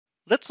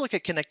Let's look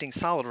at connecting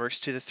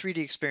SOLIDWORKS to the 3D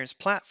Experience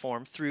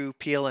platform through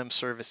PLM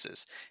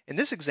Services. In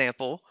this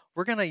example,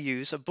 we're going to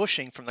use a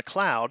bushing from the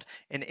cloud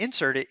and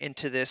insert it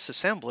into this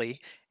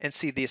assembly and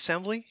see the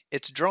assembly,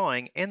 its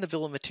drawing, and the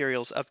bill of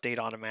materials update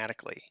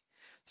automatically.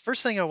 The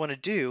first thing I want to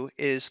do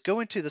is go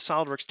into the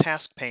SOLIDWORKS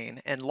task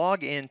pane and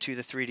log into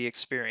the 3D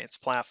Experience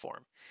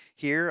platform.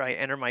 Here I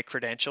enter my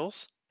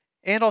credentials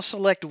and I'll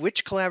select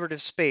which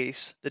collaborative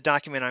space the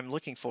document I'm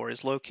looking for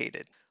is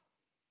located.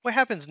 What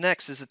happens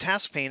next is the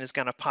task pane is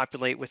going to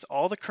populate with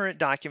all the current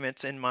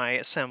documents in my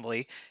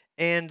assembly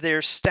and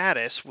their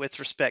status with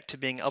respect to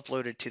being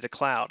uploaded to the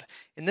cloud.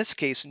 In this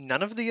case,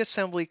 none of the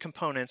assembly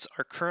components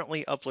are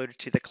currently uploaded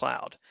to the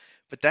cloud,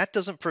 but that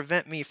doesn't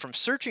prevent me from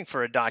searching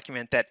for a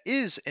document that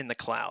is in the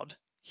cloud.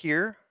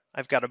 Here,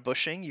 I've got a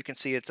bushing. You can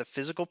see it's a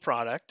physical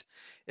product.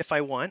 If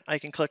I want, I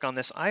can click on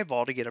this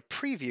eyeball to get a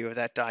preview of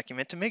that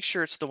document to make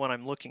sure it's the one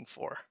I'm looking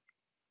for.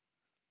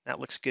 That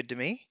looks good to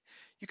me.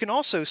 You can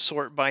also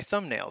sort by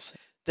thumbnails.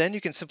 Then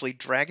you can simply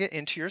drag it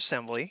into your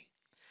assembly.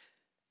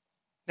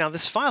 Now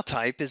this file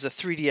type is a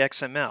 3D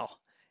XML,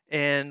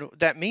 and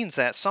that means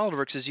that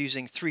SOLIDWORKS is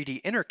using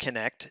 3D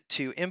Interconnect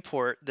to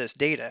import this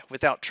data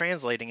without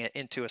translating it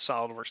into a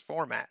SOLIDWORKS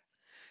format.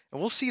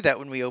 And we'll see that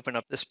when we open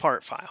up this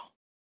part file.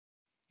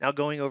 Now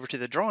going over to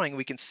the drawing,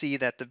 we can see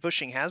that the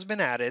bushing has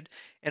been added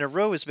and a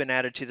row has been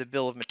added to the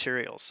bill of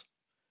materials.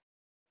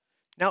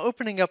 Now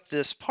opening up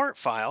this part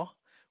file,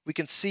 we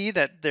can see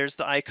that there's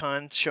the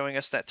icon showing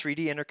us that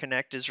 3D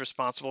Interconnect is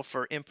responsible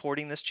for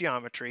importing this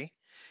geometry.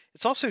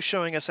 It's also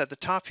showing us at the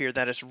top here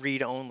that it's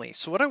read only.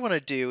 So what I want to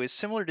do is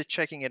similar to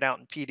checking it out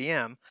in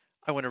PDM,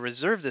 I want to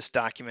reserve this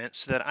document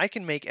so that I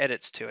can make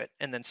edits to it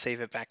and then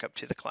save it back up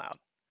to the cloud.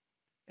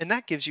 And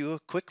that gives you a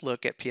quick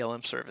look at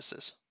PLM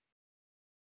services.